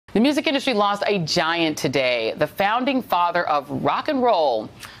The music industry lost a giant today. The founding father of rock and roll,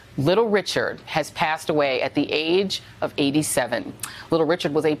 Little Richard, has passed away at the age of 87. Little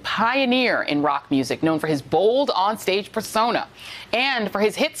Richard was a pioneer in rock music, known for his bold onstage persona and for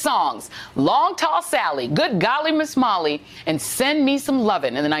his hit songs Long Tall Sally, Good Golly Miss Molly, and Send Me Some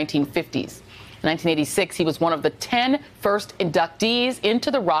Lovin' in the 1950s. In 1986, he was one of the 10 first inductees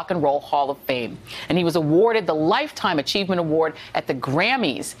into the Rock and Roll Hall of Fame, and he was awarded the Lifetime Achievement Award at the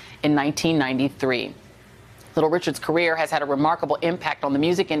Grammys in 1993. Little Richard's career has had a remarkable impact on the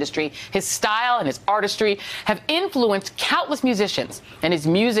music industry. His style and his artistry have influenced countless musicians, and his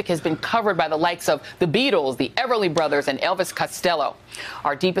music has been covered by the likes of the Beatles, the Everly Brothers, and Elvis Costello.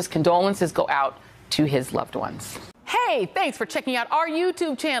 Our deepest condolences go out to his loved ones. Hey, thanks for checking out our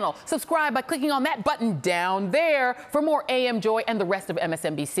YouTube channel. Subscribe by clicking on that button down there for more AM Joy and the rest of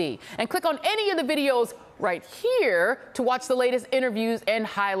MSNBC. And click on any of the videos right here to watch the latest interviews and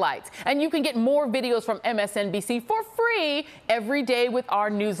highlights. And you can get more videos from MSNBC for free every day with our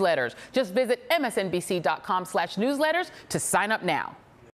newsletters. Just visit msnbc.com/newsletters to sign up now.